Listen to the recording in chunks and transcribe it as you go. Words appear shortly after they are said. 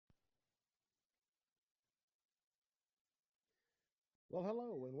Well,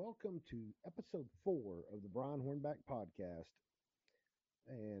 hello, and welcome to episode 4 of the Brian Hornback podcast.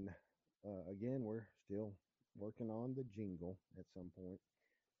 And again, we're still working on the jingle at some point.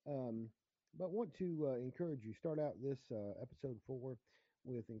 Um, but want to encourage you, start out this episode 4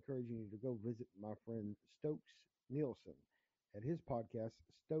 with encouraging you to go visit my friend Stokes Nielsen at his podcast,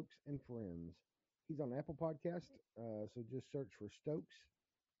 Stokes and Friends. He's on Apple Podcast, so just search for Stokes,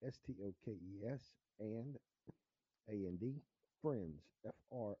 Stokes, and AND, Friends, Friends.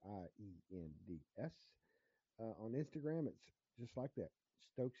 On Instagram, it's just like that,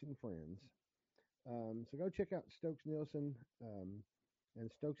 Stokes and Friends. So go check out Stokes Nielsen and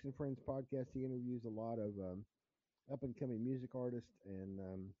Stokes and Friends podcast. He interviews a lot of up and coming music artists, and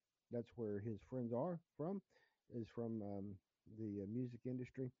that's where his friends are from, is from the music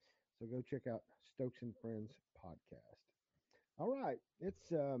industry. So go check out Stokes and Friends podcast. All right, it's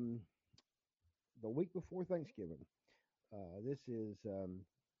the week before Thanksgiving. This is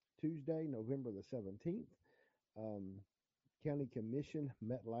Tuesday, November the 17th. Um, County Commission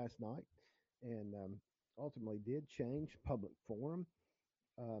met last night and ultimately did change public forum.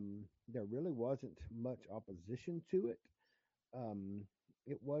 There really wasn't much opposition to it. Um,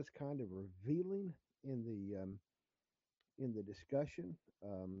 it was kind of revealing in the discussion.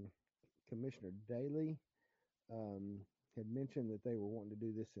 Um, Commissioner Daly um, had mentioned that they were wanting to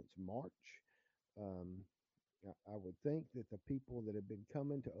do this since March. Um, I would think that the people that have been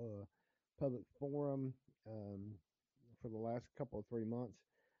coming to public forum for the last couple of 3 months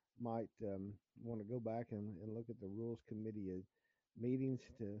might want to go back and look at the Rules Committee meetings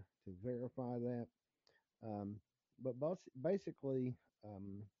to verify that. Um, but basically,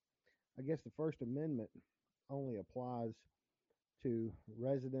 um, I guess the First Amendment only applies to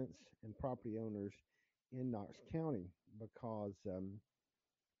residents and property owners in Knox County because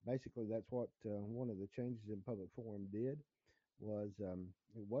basically that's what one of the changes in public forum did was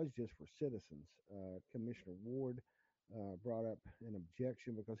it was just for citizens. Commissioner Ward brought up an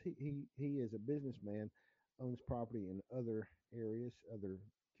objection because he is a businessman, owns property in other areas, other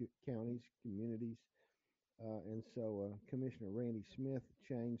counties, communities, and so Commissioner Randy Smith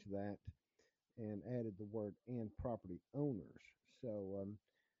changed that and added the word "and property owners." So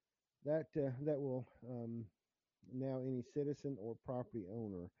that will now any citizen or property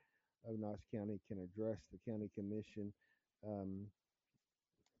owner of Knox County can address the county commission um,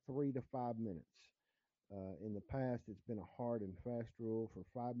 3 to 5 minutes. In the past, it's been a hard and fast rule for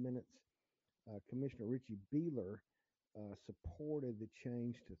 5 minutes. Commissioner Richie Beeler supported the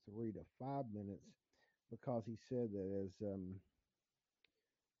change to 3 to 5 minutes because he said that as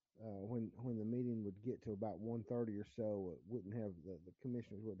when the meeting would get to about 1:30 or so, it wouldn't have the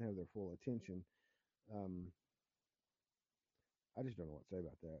commissioners wouldn't have their full attention. Um, I just don't know what to say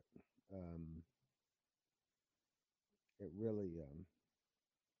about that. Um, it really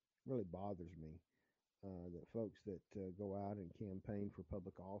bothers me that folks that go out and campaign for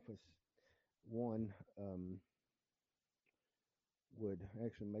public office, one would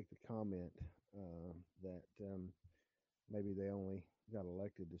actually make the comment that maybe they only got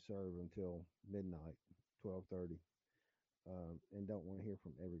elected to serve until midnight, 12:30, and don't want to hear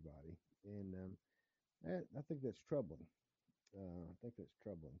from everybody. And I think that's troubling. I think that's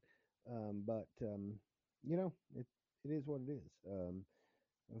troubling. But you know, it is what it is.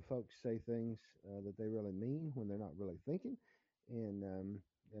 Folks say things that they really mean when they're not really thinking, and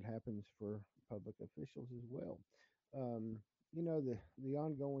it happens for public officials as well. Um, the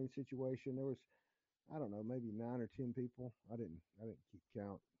ongoing situation. There was, I don't know, maybe 9 or 10 people. I didn't keep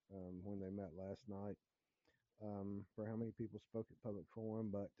count when they met last night for how many people spoke at public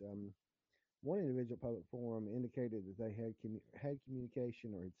forum, but one individual public forum indicated that they had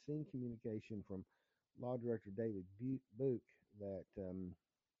communication or had seen communication from Law Director David Book that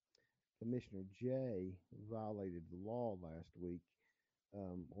Commissioner Jay violated the law last week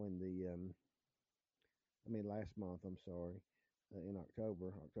when last month. I'm sorry, in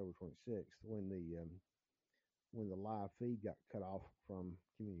October 26th, when the live feed got cut off from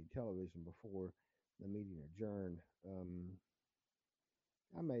community television before the meeting adjourned.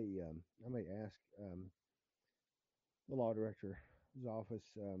 I may ask the law director's office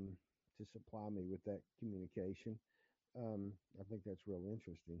to supply me with that communication. I think that's real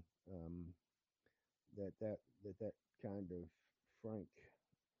interesting. That kind of frank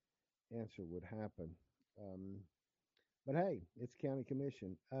answer would happen. Um, but hey, it's county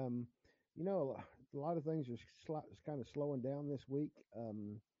commission. A lot of things are kind of slowing down this week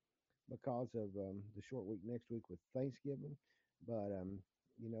because of the short week next week with Thanksgiving. But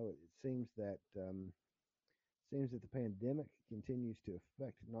it seems that the pandemic continues to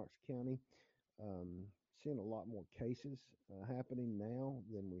affect Knox County. Seeing a lot more cases happening now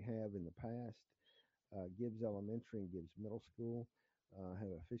than we have in the past. Gibbs Elementary and Gibbs Middle School have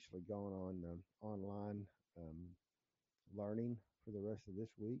officially gone on online learning for the rest of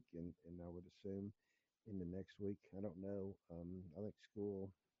this week, and I would assume in the next week. I don't know. I think school.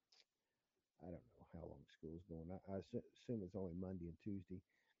 I don't know how long school's going. I assume it's only Monday and Tuesday.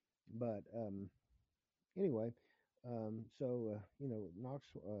 But anyway, Knox,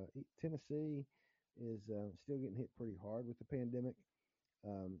 Tennessee is still getting hit pretty hard with the pandemic.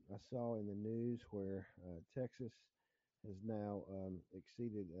 I saw in the news where Texas has now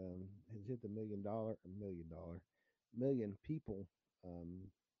exceeded, has hit the million people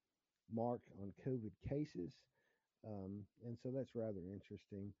mark on COVID cases. And so that's rather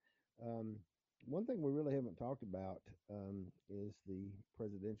interesting. Um, One thing we really haven't talked about is the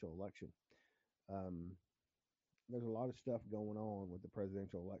presidential election. Um, there's a lot of stuff going on with the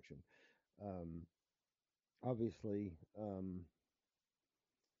presidential election. Um, Obviously,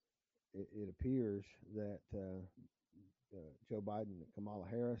 it appears that Joe Biden and Kamala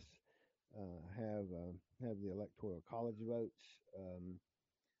Harris have the electoral college votes.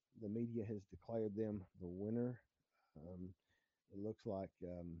 The media has declared them the winner. Um, it looks like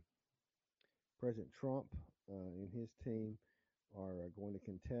President Trump and his team are going to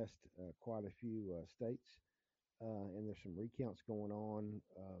contest quite a few states, and there's some recounts going on.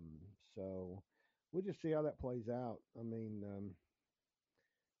 So we'll just see how that plays out. I mean,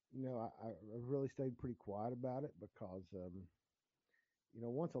 I really stayed pretty quiet about it because,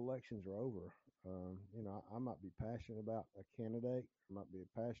 once elections are over, I might be passionate about a candidate, I might be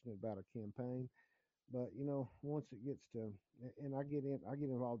passionate about a campaign, but once it gets to, and I get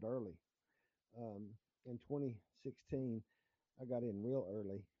involved early. In 2016, I got in real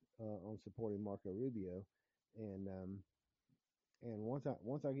early on supporting Marco Rubio, and once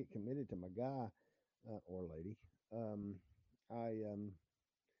I get committed to my guy or lady, um, I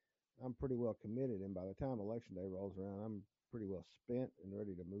I'm pretty well committed, and by the time election day rolls around, I'm pretty well spent and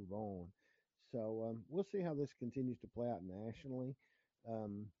ready to move on. So we'll see how this continues to play out nationally.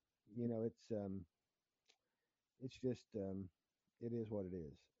 Um, you know, it's just it is what it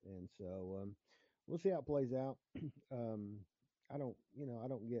is, and so we'll see how it plays out. um, I don't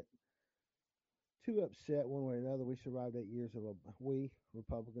get too upset one way or another. We survived 8 years of we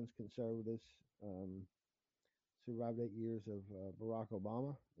Republicans, conservatives, um, survived 8 years of Barack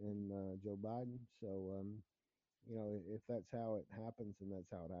Obama and Joe Biden. So if that's how it happens, then that's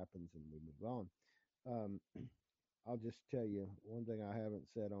how it happens, and we move on. Um, I'll just tell you one thing I haven't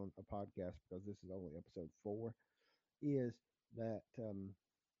said on a podcast because this is only episode 4 is that, in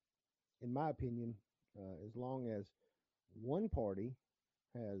my opinion, as long as one party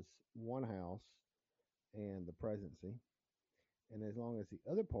has one house and the presidency, and as long as the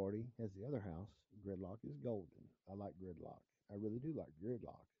other party has the other house, gridlock is golden. I like gridlock. I really do like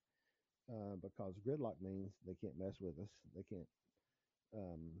gridlock because gridlock means they can't mess with us. They can't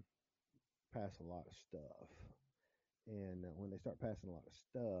um, pass a lot of stuff. And when they start passing a lot of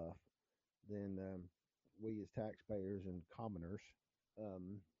stuff, then we as taxpayers and commoners,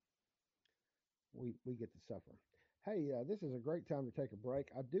 um, we get to suffer. Hey, this is a great time to take a break.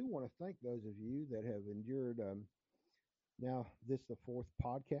 I do want to thank those of you that have endured. Now, this is the fourth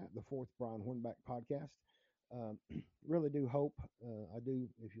podcast, the fourth Brian Hornback podcast. Really do hope, I do,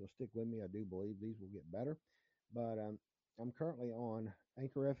 if you'll stick with me, I do believe these will get better. But I'm currently on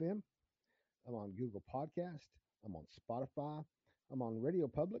Anchor FM. I'm on Google Podcast. I'm on Spotify. I'm on Radio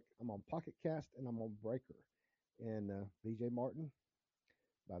Public. I'm on Pocket Cast, and I'm on Breaker. And BJ Martin,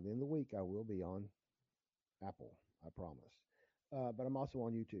 by the end of the week, I will be on Apple, I promise. But I'm also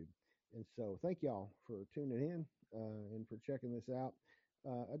on YouTube. And so thank y'all for tuning in and for checking this out.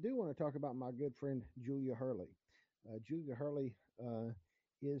 I do want to talk about my good friend Julia Hurley. Julia Hurley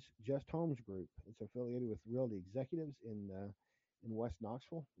is Just Homes Group. It's affiliated with Realty Executives in West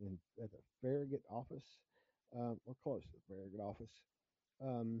Knoxville at the Farragut office, or close to the Farragut office.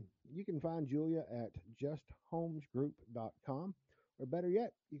 You can find Julia at justhomesgroup.com. Or better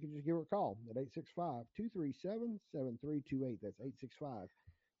yet, you can just give her a call at 865-237-7328. That's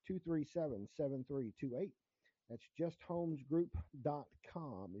 865-237-7328. That's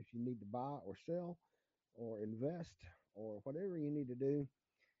justhomesgroup.com. If you need to buy or sell or invest or whatever you need to do,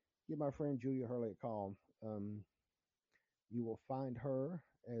 give my friend Julia Hurley a call. You will find her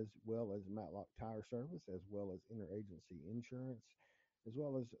as well as Matlock Tire Service, as well as Interagency Insurance, as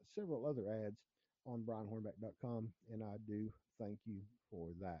well as several other ads on brianhornback.com, and I do thank you for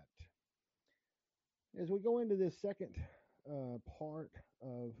that. As we go into this second part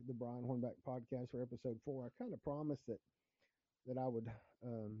of the Brian Hornback podcast for episode 4, I kind of promised that I would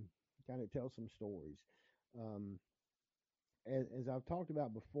kind kind of tell some stories. Um, as I've talked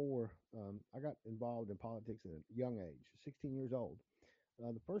about before, I got involved in politics at a young age, 16 years old.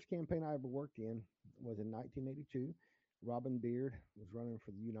 The first campaign I ever worked in was in 1982. Robin Beard was running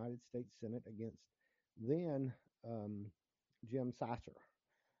for the United States Senate against then um, Jim Sasser.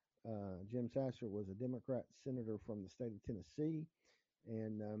 Jim Sasser was a Democrat senator from the state of Tennessee,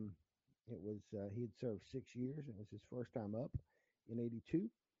 and it was he had served 6 years. It was his first time up in '82,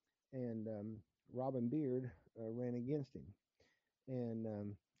 and Robin Beard ran against him.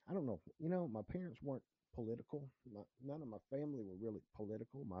 And I don't know, my parents weren't political. None of my family were really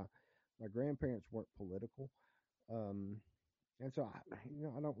political. My grandparents weren't political, um, and so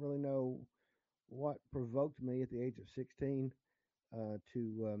I don't really know what provoked me at the age of 16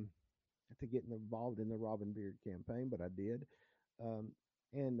 to get involved in the Robin Beard campaign, but I did. Um,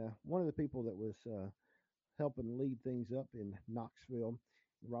 and one of the people that was helping lead things up in Knoxville,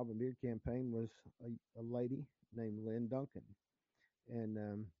 the Robin Beard campaign, was a lady named Lynn Duncan,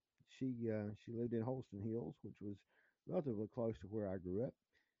 and she lived in Holston Hills, which was relatively close to where I grew up.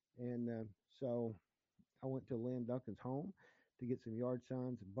 And so I went to Lynn Duncan's home to get some yard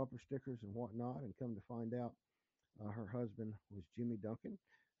signs and bumper stickers and whatnot, and come to find out her husband was Jimmy Duncan,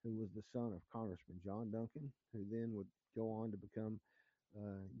 who was the son of Congressman John Duncan, who then would go on to become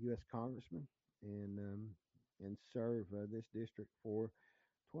U.S. Congressman and serve this district for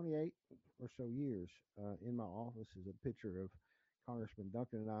 28 or so years. In my office is a picture of Congressman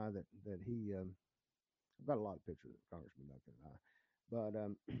Duncan and I that he I've got a lot of pictures of Congressman Duncan and I, but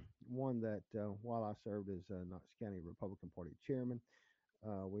one that while I served as Knox County Republican Party chairman,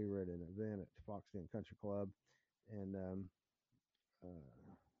 we were at an event at Foxton Country Club, and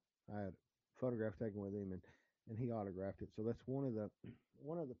I had a photograph taken with him, and he autographed it. So that's one of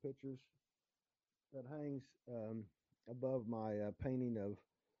the pictures that hangs above my painting of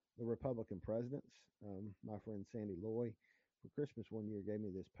the Republican presidents. My friend Sandy Loy, for Christmas one year, gave me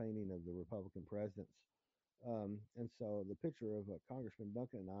this painting of the Republican presidents. And so the picture of Congressman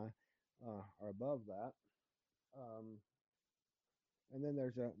Duncan and I are above that. Um, and then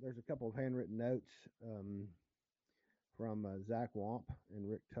there's a couple of handwritten notes from Zach Wamp and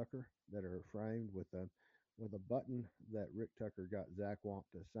Rick Tucker that are framed with a button that Rick Tucker got Zach Wamp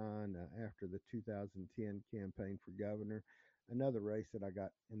to sign after the 2010 campaign for governor, another race that I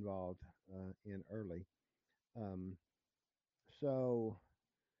got involved in early. Um, so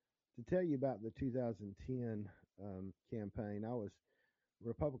to tell you about the 2010 campaign, I was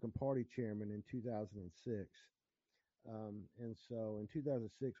Republican Party chairman in 2006. And so in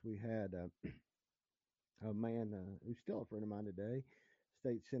 2006, we had a man who's still a friend of mine today,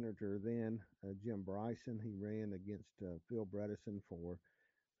 state senator then, Jim Bryson. He ran against Phil Bredesen for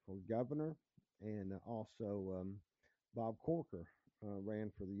governor, and also Bob Corker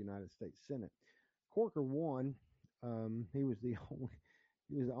ran for the United States Senate. Corker won. He was the only.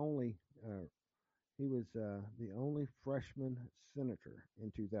 He was the only. He was the only freshman senator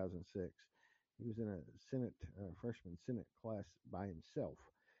in 2006. He was in a Senate freshman Senate class by himself,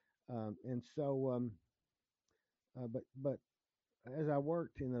 and so. But as I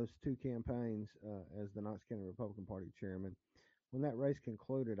worked in those two campaigns as the Knox County Republican Party chairman, when that race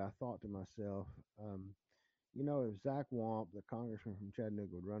concluded, I thought to myself, if Zach Wamp, the congressman from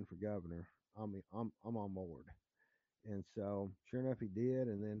Chattanooga, would run for governor, I'm on board. And so, sure enough, he did.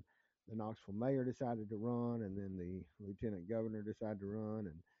 And then the Knoxville mayor decided to run, and then the lieutenant governor decided to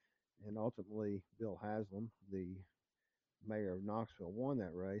run, and ultimately Bill Haslam, the mayor of Knoxville, won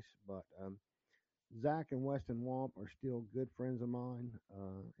that race. But Zach and Weston Wamp are still good friends of mine,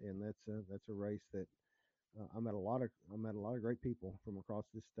 and that's a race that I met a lot of great people from across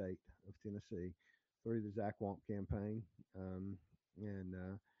the state of Tennessee through the Zach Wamp campaign, and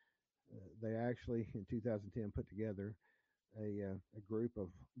they actually in 2010 put together a group of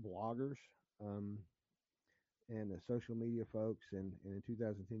bloggers and social media folks, and in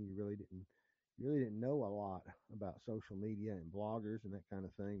 2010 you really didn't know a lot about social media and bloggers and that kind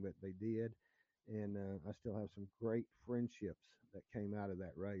of thing, but they did. And I still have some great friendships that came out of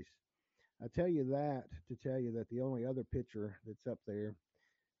that race. I tell you that to tell you that the only other picture that's up there,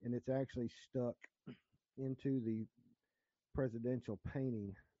 and it's actually stuck into the presidential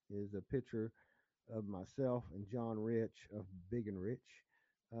painting, is a picture of myself and John Rich of Big and Rich.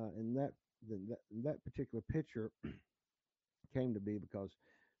 And that particular picture came to be because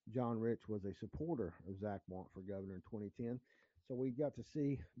John Rich was a supporter of Zach Wamp for governor in 2010. So we got to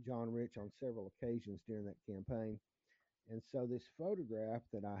see John Rich on several occasions during that campaign. And so this photograph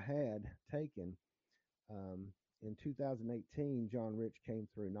that I had taken in 2018, John Rich came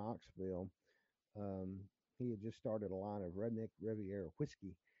through Knoxville. He had just started a line of Redneck Riviera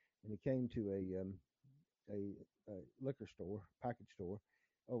whiskey, and he came to a liquor store, package store,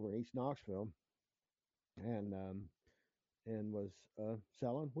 over in East Knoxville, and was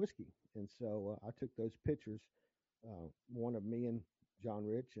selling whiskey. And so I took those pictures, one of me and John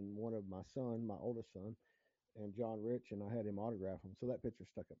Rich, and one of my son, my oldest son, and John Rich, and I had him autograph them. So that picture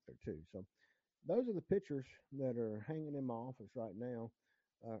stuck up there too. So those are the pictures that are hanging in my office right now,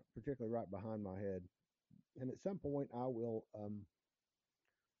 particularly right behind my head. And at some point, I will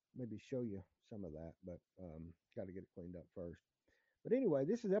maybe show you some of that, but got to get it cleaned up first. But anyway,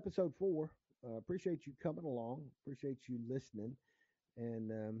 this is episode 4. Appreciate you coming along. Appreciate you listening.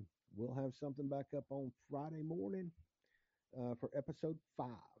 And we'll have something back up on Friday morning for episode 5.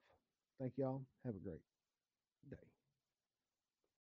 Thank y'all. Have a great day.